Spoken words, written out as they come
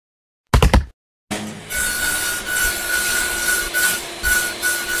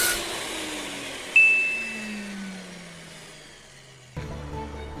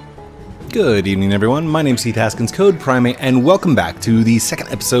Good evening, everyone. My name's Heath, Haskins, Code Primate, and welcome back to the second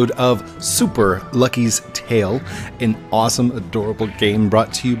episode of Super Lucky's Tale, an awesome, adorable game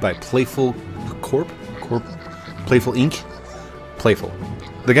brought to you by Playful Playful Inc. Playful.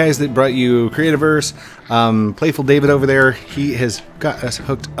 The guys that brought you Creativerse, Playful David over there, he has got us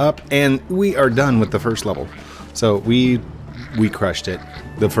hooked up, and we are done with the first level. So we crushed it,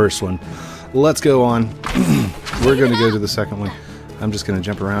 the first one. Let's go on. We're going to go to the second one. I'm just going to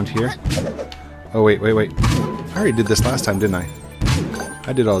jump around here. Oh, wait. I already did this last time, didn't I?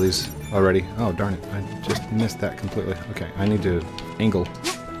 I did all these already. Oh, darn it. I just missed that completely. Okay, I need to angle.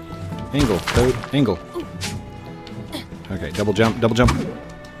 Angle, Code, angle. Okay, double jump.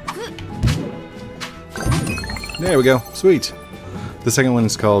 There we go. Sweet. The second one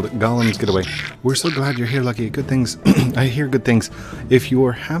is called Golem's Getaway. We're so glad you're here, Lucky. Good things. I hear good things. If you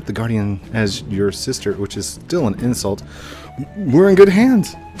have the Guardian as your sister, which is still an insult, we're in good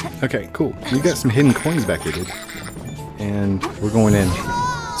hands. Okay, cool. We got some hidden coins back here, dude. And we're going in.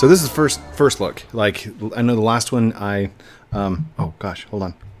 So this is first look. Like, I know the last one oh gosh, hold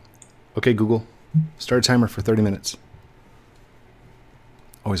on. Okay, Google. Start a timer for 30 minutes.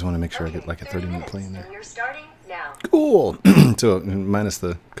 Always want to make sure I get like a 30-minute play in there. You're starting now. Cool. So minus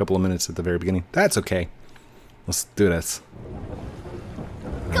the couple of minutes at the very beginning. That's okay. Let's do this.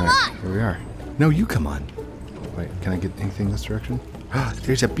 Come on. Here we are. No, you come on. Wait, can I get anything this direction?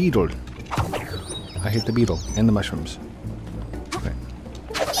 There's a beetle. I hate the beetle and the mushrooms. Okay.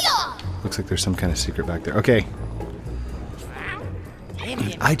 Looks like there's some kind of secret back there. Okay.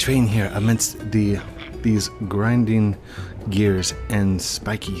 I train here amidst these grinding gears and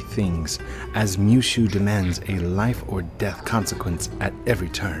spiky things, as Mushu demands a life or death consequence at every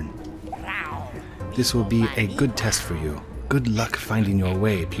turn. This will be a good test for you. Good luck finding your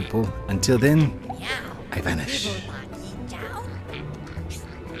way, pupil. Until then, I vanish.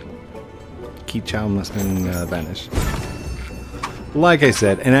 Ki Chao must then vanish. Like I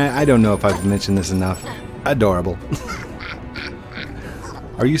said, and I don't know if I've mentioned this enough, adorable.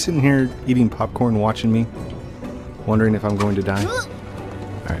 Are you sitting here eating popcorn watching me? Wondering if I'm going to die?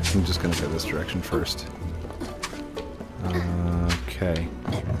 Alright, I'm just going to go this direction first. Okay.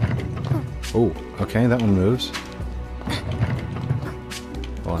 Oh, okay, that one moves.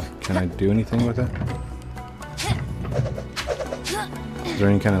 Hold on, can I do anything with it? Is there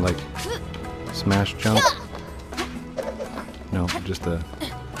any kind of like smash jump? No, just a...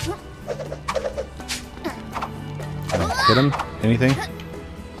 Can I hit him? Anything?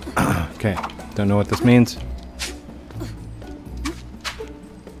 Okay, don't know what this means.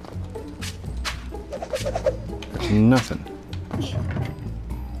 There's nothing.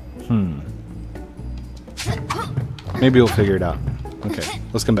 Maybe we'll figure it out. Okay,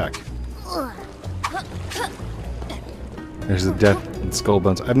 let's come back. There's the death and skull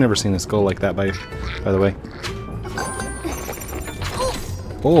bones. I've never seen a skull like that, by the way.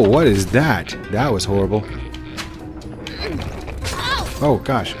 Oh, what is that? That was horrible. Oh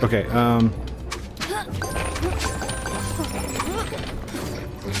gosh. Okay. Alright,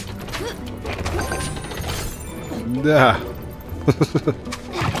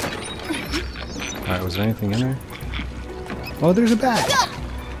 was there anything in there? Oh, there's a bag.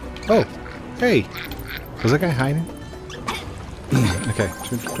 Oh, hey. Was that guy hiding? Okay.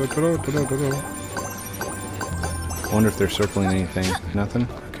 I wonder if they're circling anything. Nothing?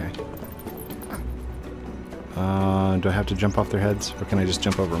 Okay. Do I have to jump off their heads, or can I just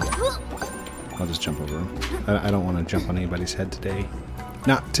jump over them? I'll just jump over them. I don't want to jump on anybody's head today.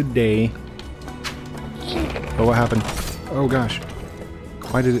 Not today. Oh, what happened? Oh gosh.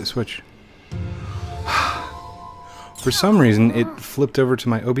 Why did it switch? For some reason, it flipped over to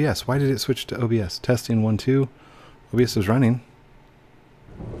my OBS. Why did it switch to OBS? Testing 1, 2. OBS is running.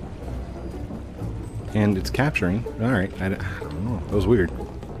 And it's capturing. Alright, I don't know. That was weird.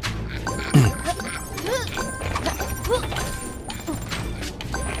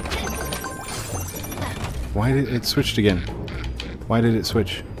 Why did it switch again? Why did it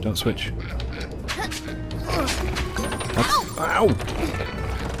switch? Don't switch. Ow!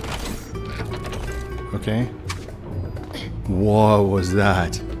 Okay. What was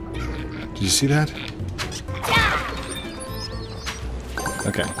that? Did you see that?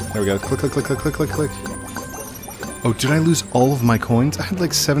 Okay, there we go. Click. Oh, did I lose all of my coins? I had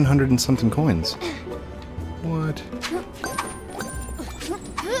like 700 and something coins. What?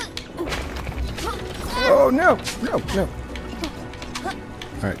 Oh, no!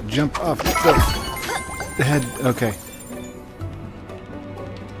 Alright, jump off the head. Okay.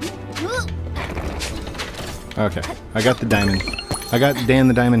 Okay, I got the diamond. I got Dan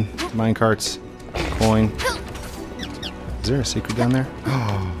the diamond. Minecarts. Coin. Is there a secret down there?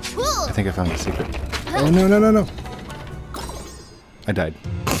 Oh. I think I found the secret. Oh, no, no, no, no. I died.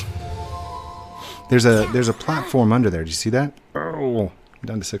 There's a platform under there. Did you see that? Oh, I'm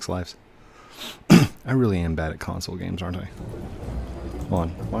down to 6 lives. I really am bad at console games, aren't I? Hold on.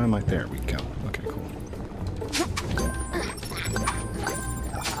 Why am I there? We go. Okay, cool.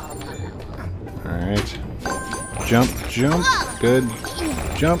 Alright. Jump, jump. Good.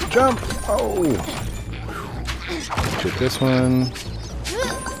 Jump, jump. Oh! Get this one.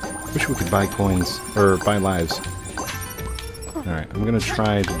 Wish we could buy coins, or buy lives. Alright, I'm gonna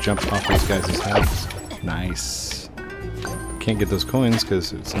try to jump off these guys' heads. Nice. Can't get those coins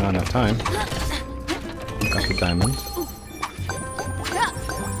because it's not enough time. Got the diamond.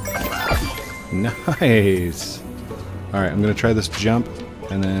 Nice! Alright, I'm gonna try this jump,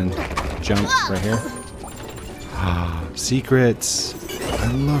 and then jump right here. Ah, secrets!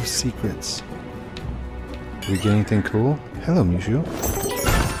 I love secrets. Did we get anything cool? Hello, Mushu.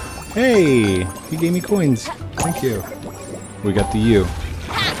 Hey! He gave me coins. Thank you. We got the U.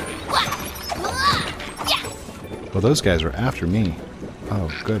 Well, those guys were after me. Oh,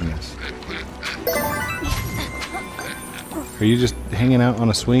 goodness. Are you just hanging out on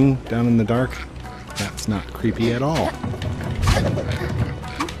a swing down in the dark? That's not creepy at all.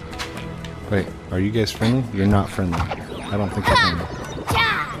 Wait, are you guys friendly? You're not friendly. I don't think you're friendly.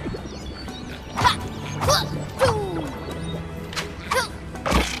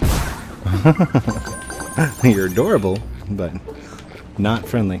 You're adorable, but not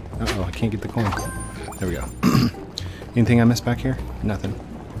friendly. Uh-oh, I can't get the coin. There we go. Anything I missed back here? Nothing.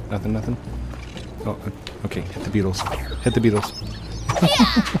 Nothing, nothing. Oh, okay. Hit the beetles. Hit the beetles.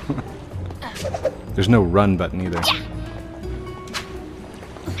 There's no run button either.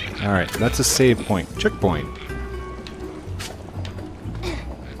 Alright, that's a save point. Checkpoint.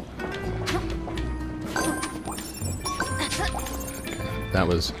 That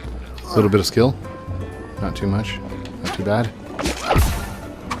was a little bit of skill. Not too much. Not too bad.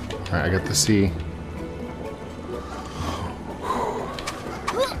 Alright, I got the C.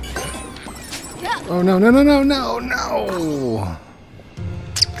 Oh, no, no, no, no, no, no!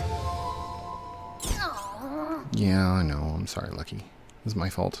 Yeah, I know. I'm sorry, Lucky. It was my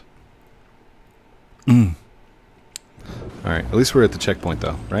fault. Alright, at least we're at the checkpoint,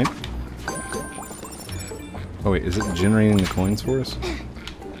 though, right? Oh, wait, is it generating the coins for us?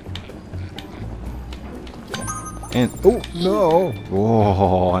 And, oh, no!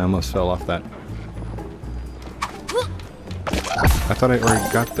 Oh, I almost fell off that. I thought I already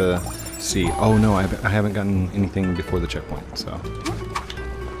got the C. Oh, no, I haven't gotten anything before the checkpoint, so.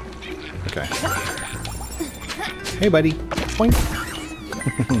 Okay. Hey, buddy. Point.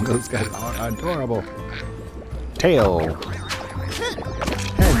 Those guys are adorable. Tail.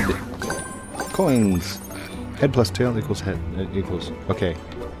 Head. Coins. Head plus tail equals head. Equals. Okay.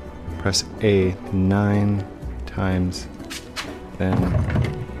 Press A 9 times. Then.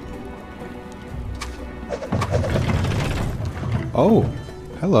 Oh.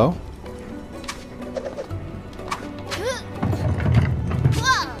 Hello.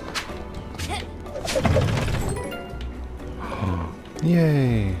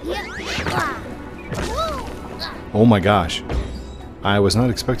 Yay! Oh my gosh. I was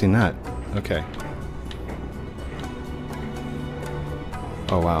not expecting that. Okay.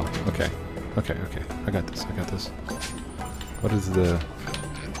 Oh wow. Okay. Okay, okay. I got this. I got this. What does that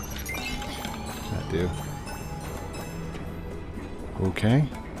do? Okay.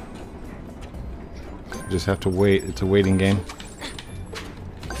 Just have to wait. It's a waiting game.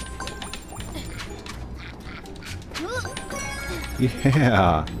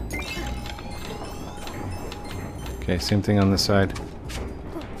 Yeah. Okay, same thing on this side.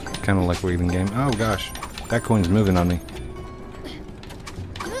 Kind of like waiting game. Oh gosh, that coin's moving on me.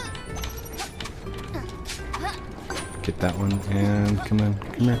 Get that one and come on,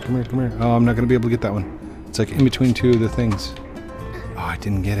 come here, come here, come here. Oh, I'm not gonna be able to get that one. It's like in between two of the things. Oh, I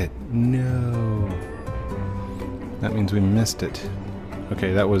didn't get it. No. That means we missed it.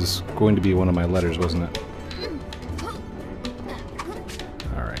 Okay, that was going to be one of my letters, wasn't it?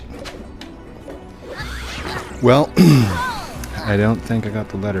 Well, I don't think I got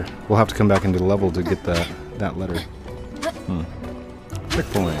the letter. We'll have to come back into the level to get that letter.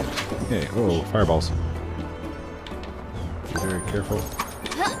 Checkpoint. Okay. Oh, fireballs. Be very careful.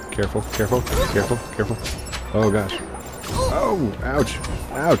 Careful, careful, careful, careful. Oh gosh. Oh, ouch,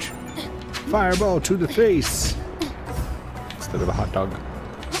 ouch. Fireball to the face. Instead of a hot dog.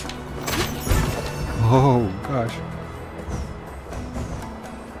 Oh gosh.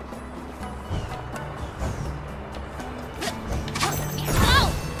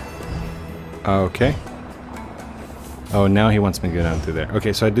 Okay. Oh, now he wants me to go down through there.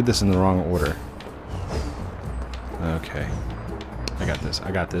 Okay, so I did this in the wrong order. Okay. I got this.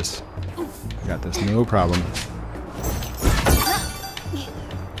 I got this. I got this. No problem.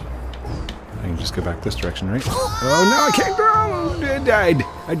 I can just go back this direction, right? Oh, no, I can't go! I died.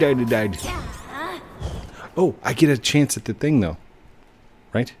 I died. Oh, I get a chance at the thing, though.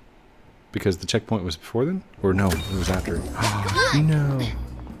 Right? Because the checkpoint was before then? Or no, it was after. No.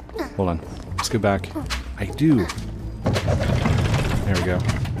 Hold on. Let's go back. I do. There we go.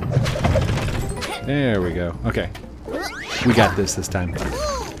 There we go. Okay. We got this time.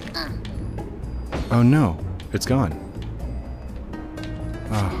 Oh no. It's gone.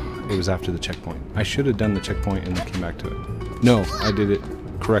 Oh, it was after the checkpoint. I should have done the checkpoint and came back to it. No, I did it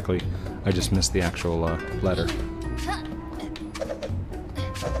correctly. I just missed the actual letter.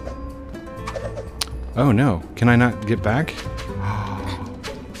 Oh no. Can I not get back?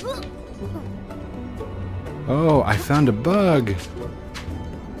 Oh, I found a bug.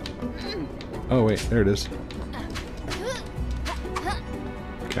 Oh wait, there it is.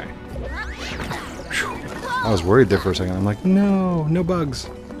 Okay. I was worried there for a second. I'm like, no, no bugs.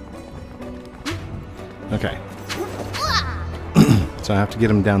 Okay. So I have to get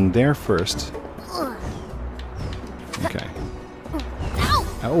him down there first. Okay.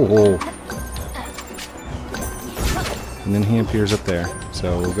 Oh. And then he appears up there.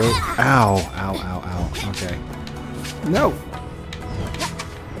 So we'll go. Ow, ow, ow, ow. Okay. No.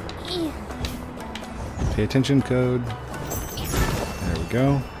 Pay attention code. There we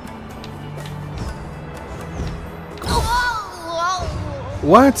go.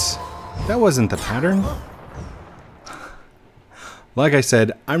 What? That wasn't the pattern. Like I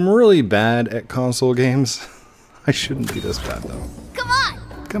said, I'm really bad at console games. I shouldn't be this bad though. Come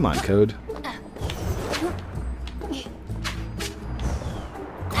on. Come on, code.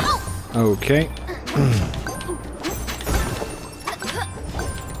 Okay.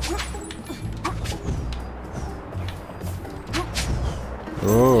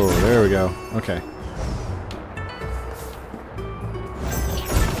 Oh, there we go. Okay.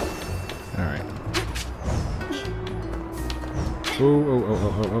 Alright.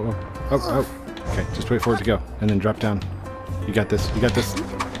 Oh. Okay, just wait for it to go. And then drop down. You got this. You got this.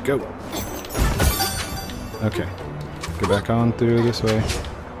 Go. Okay. Go back on through this way.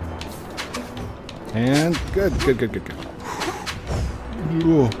 And good.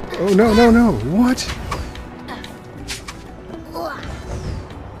 Ooh. Oh, no. What?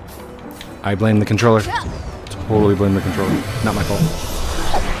 I blame the controller. Totally blame the controller. Not my fault.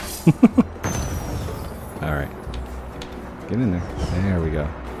 Alright. Get in there. There we go.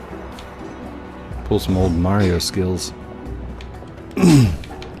 Pull some old Mario skills.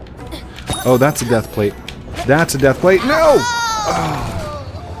 Oh, that's a death plate. That's a death plate. No! Oh.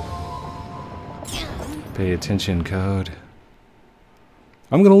 Pay attention, code.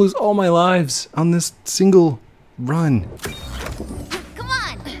 I'm gonna lose all my lives on this single run. Come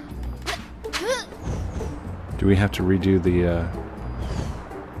on. Do we have to redo the,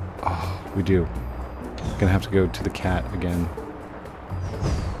 Oh, we do. Gonna have to go to the cat again.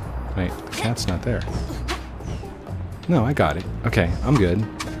 Wait, the cat's not there. No, I got it. Okay, I'm good.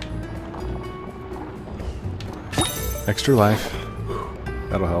 Extra life.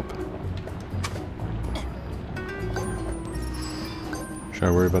 That'll help. Should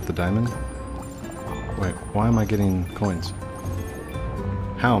I worry about the diamond? Wait, why am I getting coins?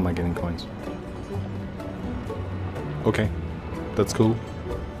 How am I getting coins? Okay, that's cool.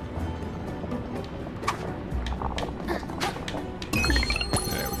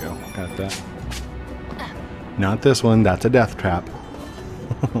 There we go, got that. Not this one, that's a death trap.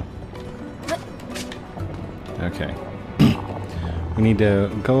 Okay. We need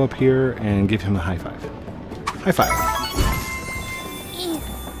to go up here and give him a high five. High five!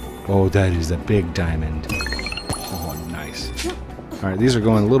 Oh, that is a big diamond. Oh, nice. Alright, these are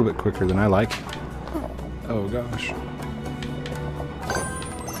going a little bit quicker than I like. Oh, gosh.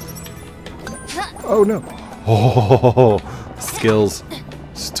 Oh, no. Oh, skills.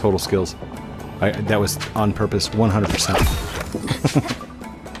 Just total skills. That was on purpose, 100%.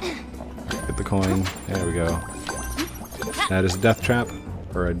 Get the coin. There we go. That is a death trap,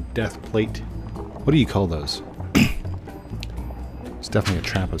 or a death plate. What do you call those? It's definitely a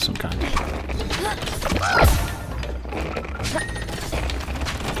trap of some kind.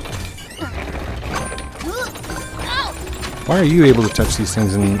 Why are you able to touch these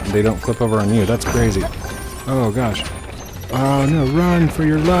things and they don't flip over on you? That's crazy. Oh gosh. Oh no, run for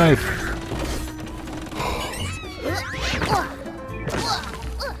your life.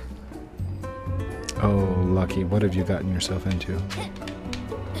 Oh, Lucky, what have you gotten yourself into?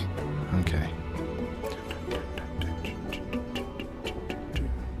 Okay.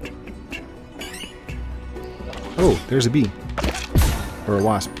 Oh, there's a bee. Or a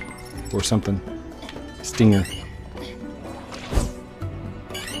wasp. Or something. Stinger.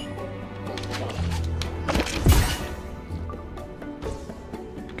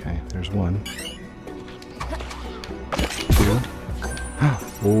 Okay, there's one. Two.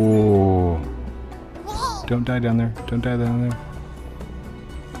 Oh. Don't die down there. Don't die down there.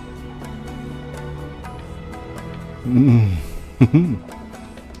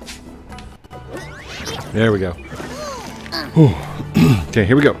 There we go. Okay,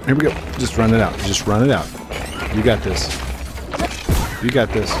 here we go. Here we go. Just run it out. Just run it out. You got this. You got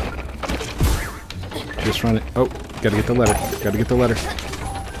this. Just run it. Oh, gotta get the letter. Gotta get the letter.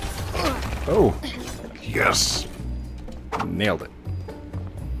 Oh. Yes. Nailed it.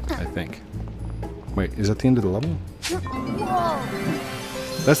 I think. Wait, is that the end of the level?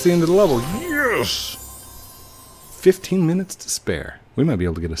 That's the end of the level. Yes! 15 minutes to spare. We might be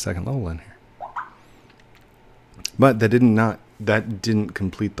able to get a second level in here. But that didn't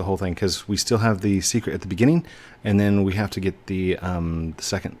complete the whole thing, because we still have the secret at the beginning, and then we have to get the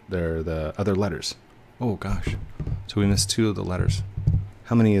other letters. Oh gosh. So we missed 2 of the letters.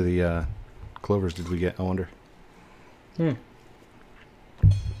 How many of the clovers did we get, I wonder?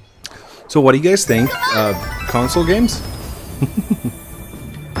 So what do you guys think? Console games?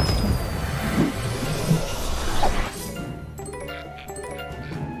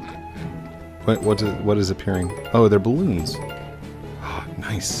 What is appearing? Oh, they're balloons. Oh,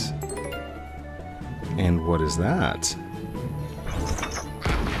 nice. And what is that?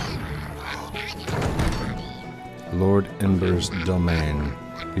 Lord Ember's domain.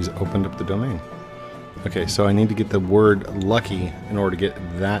 He's opened up the domain. Okay, so I need to get the word lucky in order to get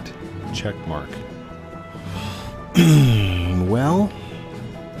that check mark. Well,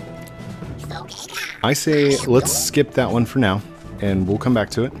 I say let's skip that one for now, and we'll come back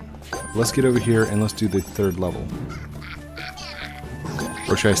to it. Let's get over here and let's do the 3rd level.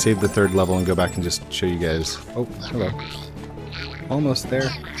 Or should I save the 3rd level and go back and just show you guys? Oh, hello. Almost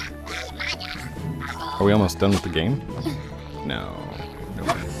there. Are we almost done with the game? No.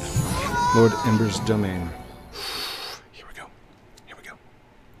 Nope. Lord Ember's domain. Here we go. Here we go.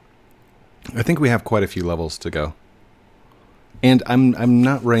 I think we have quite a few levels to go. And I'm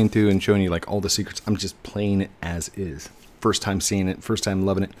not running through and showing you like all the secrets. I'm just playing it as is. First time seeing it, first time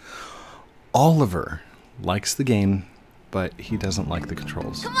loving it. Oliver likes the game, but he doesn't like the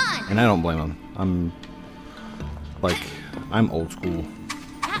controls. Come on. And I don't blame him. I'm old school.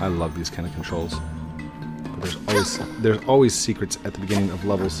 I love these kind of controls. But there's always secrets at the beginning of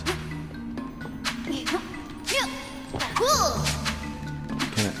levels.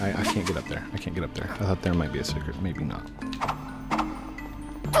 I can't get up there. I can't get up there. I thought there might be a secret. Maybe not.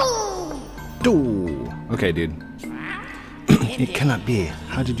 Okay, dude. It cannot be.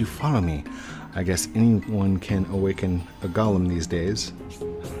 How did you follow me? I guess anyone can awaken a golem these days.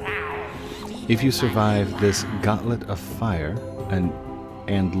 If you survive this gauntlet of fire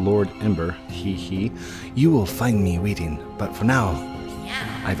and Lord Ember, you will find me waiting. But for now,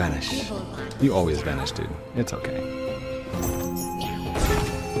 I vanish. You always vanish, dude. It's okay.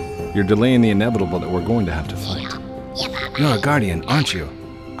 You're delaying the inevitable that we're going to have to fight. You're a guardian, aren't you?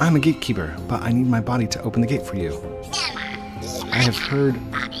 I'm a gatekeeper, but I need my body to open the gate for you. I have heard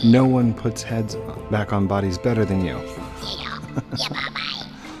no one puts heads back on bodies better than you.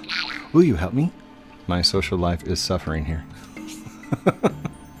 Will you help me? My social life is suffering here.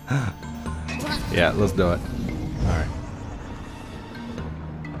 Yeah, let's do it. Alright.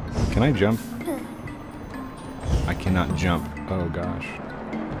 Can I jump? I cannot jump. Oh gosh.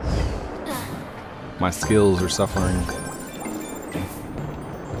 My skills are suffering.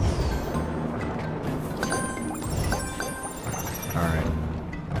 Alright.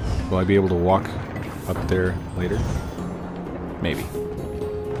 Will I be able to walk up there later? Maybe.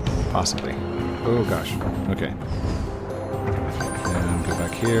 Possibly. Oh gosh. Okay. And go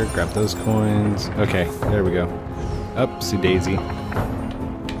back here, grab those coins. Okay, there we go. Upsy daisy.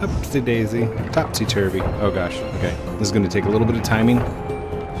 Upsy daisy. Topsy turvy. Oh gosh. Okay. This is going to take a little bit of timing.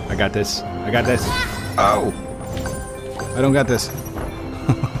 I got this. I got this. Oh! I don't got this.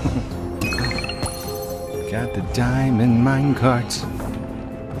 Got the diamond minecart.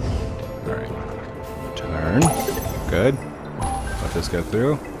 Alright. Turn. Good. Let this go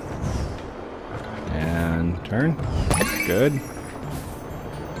through. And turn. Good.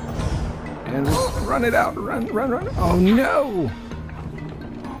 And run it out. Run, run, run. Oh no!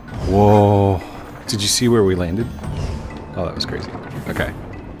 Whoa. Did you see where we landed? Oh, that was crazy. Okay.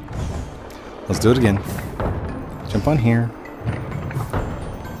 Let's do it again. Jump on here.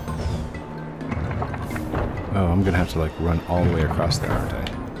 Oh, I'm gonna have to like run all the way across there, aren't I?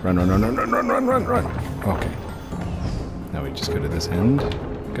 Run, run, run, run, run, run, run, run, run. Okay. Now we just go to this end.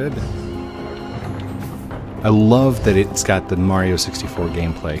 Good. I love that it's got the Mario 64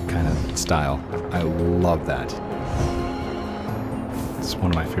 gameplay kind of style. I love that. It's one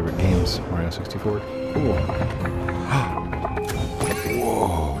of my favorite games, Mario 64. Cool.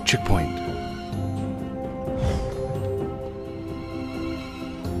 Whoa, checkpoint.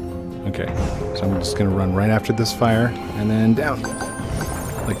 Okay, so I'm just gonna run right after this fire and then down.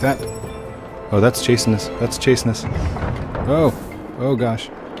 Like that. Oh, that's chasing us. That's chasing us. Oh, oh gosh.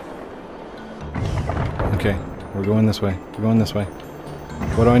 Okay, we're going this way. We're going this way.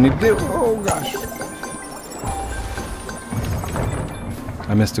 What do I need to do? Oh gosh.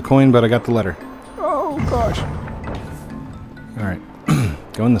 I missed a coin, but I got the letter. Oh gosh. Alright.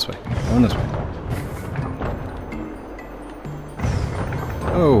 Going this way. Going this way.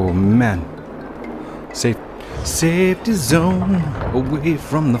 Oh man. Safety zone. Away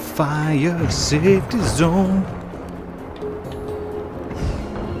from the fire. Safety zone.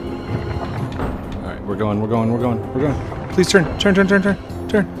 Alright, we're going, we're going, we're going, we're going. Please turn, turn, turn, turn, turn,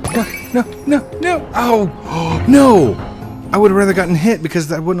 turn. No, no, no, no. Oh, no. I would have rather gotten hit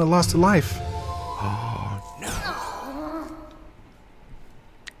because I wouldn't have lost a life. Oh, no.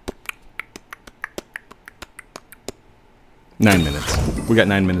 9 minutes. We got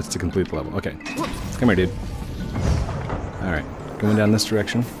 9 minutes to complete the level. Okay. Come here, dude. Alright. Going down this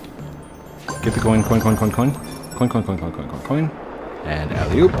direction. Get the coin, coin, coin, coin, coin. Coin, coin, coin, coin, coin, coin, coin. And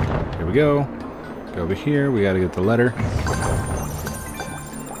alley-oop. Here we go. Go over here. We gotta get the letter.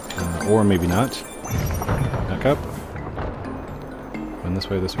 Or maybe not. Back up. And this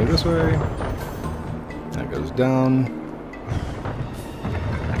way, this way, this way. That goes down.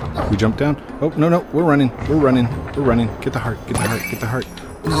 We jump down. Oh, no, no. We're running. We're running. We're running. Get the heart. Get the heart. Get the heart.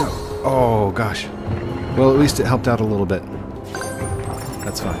 No. Oh, gosh. Well, at least it helped out a little bit.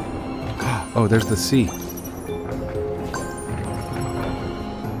 That's fine. Oh, there's the sea.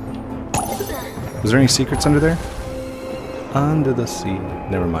 Was there any secrets under there? Under the sea.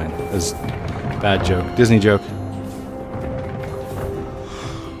 Never mind. It was a bad joke. Disney joke.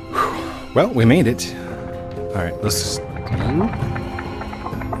 Well, we made it. Alright, let's...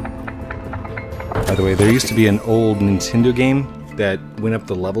 By the way, there used to be an old Nintendo game that went up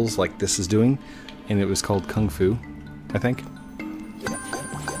the levels like this is doing, and it was called Kung Fu, I think.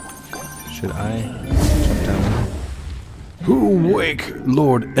 Should I jump down? Who wake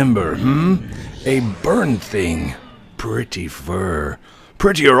Lord Ember, A burned thing. Pretty fur.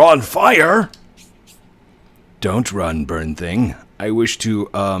 Prettier on fire! Don't run, burn thing. I wish to,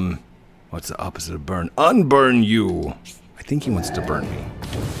 what's the opposite of burn? Unburn you! I think he wants to burn me.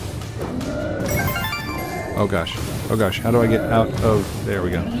 Oh gosh. Oh gosh. How do I get out of... There we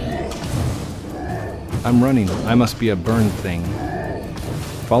go. I'm running. I must be a burn thing.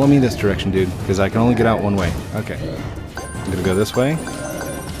 Follow me this direction, dude, because I can only get out one way. Okay. I'm gonna go this way.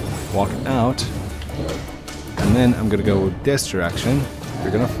 Walk out. And then I'm gonna go this direction.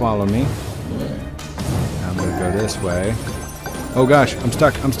 You're gonna follow me. I'm gonna go this way. Oh gosh, I'm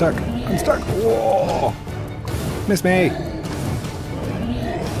stuck, I'm stuck, I'm stuck. Whoa! Miss me!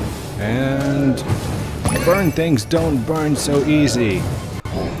 And burn things don't burn so easy.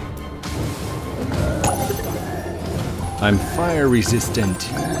 I'm fire resistant.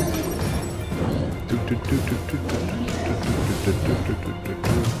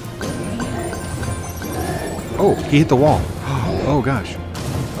 Oh, he hit the wall. Oh gosh.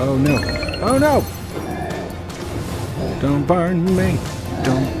 Oh no. Oh no! Don't burn me.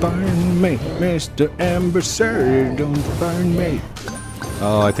 Don't burn me. Mr. Ember, sir, don't burn me.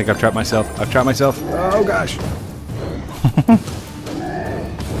 Oh, I think I've trapped myself. I've trapped myself. Oh gosh.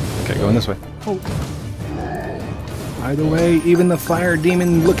 Okay, going this way. Oh. Either way, even the fire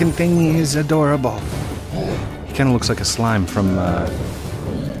demon looking thing is adorable. He kind of looks like a slime from,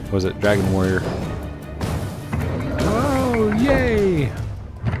 what was it, Dragon Warrior. Oh, yay!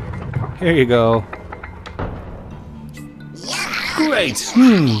 Here you go. Great!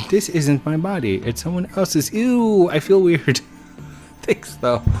 This isn't my body. It's someone else's. Ew, I feel weird. Thanks,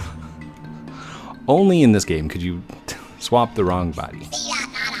 though. Only in this game could you swap the wrong body.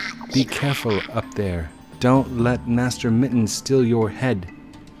 Be careful up there. Don't let Master Mitten steal your head.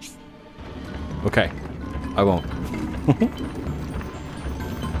 Okay, I won't.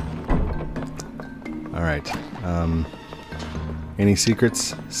 Alright, any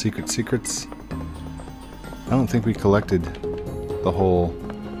secrets? Secrets? I don't think we collected the whole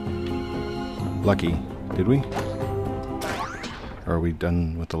Lucky, did we? Or are we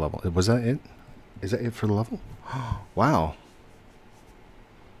done with the level? Was that it? Is that it for the level? Wow.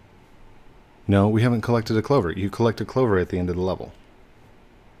 No, we haven't collected a clover. You collect a clover at the end of the level.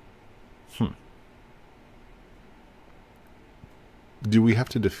 Do we have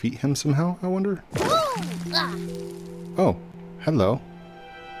to defeat him somehow, I wonder? Oh, hello.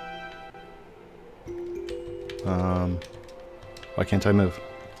 Why can't I move?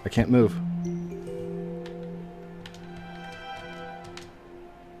 I can't move.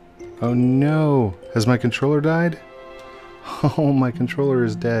 Oh no! Has my controller died? Oh, my controller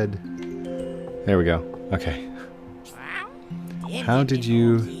is dead. There we go. Okay. How did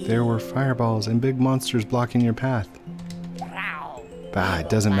you... There were fireballs and big monsters blocking your path. Bah, it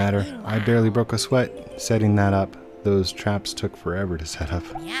doesn't matter. I barely broke a sweat setting that up. Those traps took forever to set up.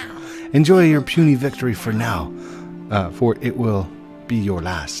 Enjoy your puny victory for now, for it will be your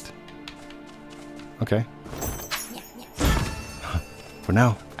last. Okay. For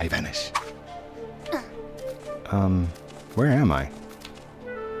now, I vanish. Where am I?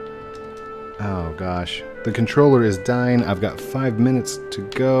 Oh gosh. The controller is dying. I've got 5 minutes to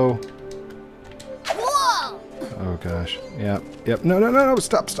go. Whoa! Oh gosh. Yep. No.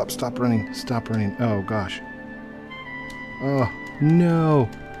 Stop running. Stop running. Oh gosh. Oh no.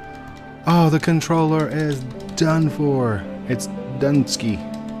 Oh, the controller is done for. It's Dunsky.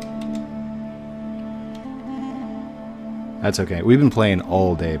 That's okay. We've been playing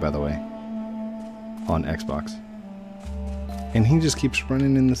all day, by the way, on Xbox. And he just keeps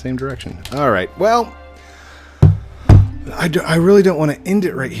running in the same direction. Alright, well, I really don't want to end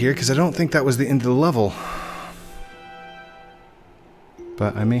it right here, because I don't think that was the end of the level.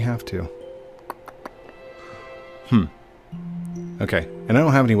 But I may have to. Okay, and I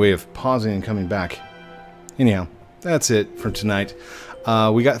don't have any way of pausing and coming back. Anyhow, that's it for tonight.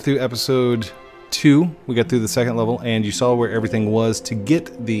 We got through episode 2. We got through the second level, and you saw where everything was to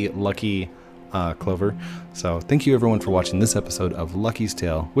get the lucky clover. So thank you everyone for watching this episode of Lucky's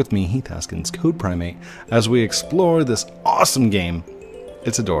Tale with me, Heath Haskins, Code Primate, as we explore this awesome game.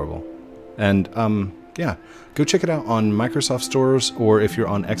 It's adorable. And yeah, go check it out on Microsoft stores, or if you're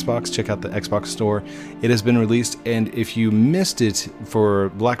on Xbox, check out the Xbox store. It has been released, and if you missed it for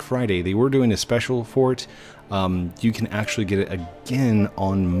Black Friday, they were doing a special for it. You can actually get it again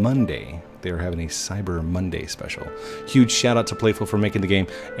on Monday. They're having a Cyber Monday special. Huge shout out to Playful for making the game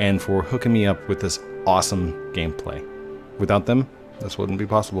and for hooking me up with this awesome gameplay. Without them, this wouldn't be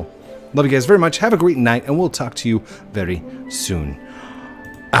possible. Love you guys very much. Have a great night, and we'll talk to you very soon.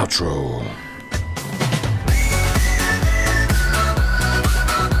 Outro.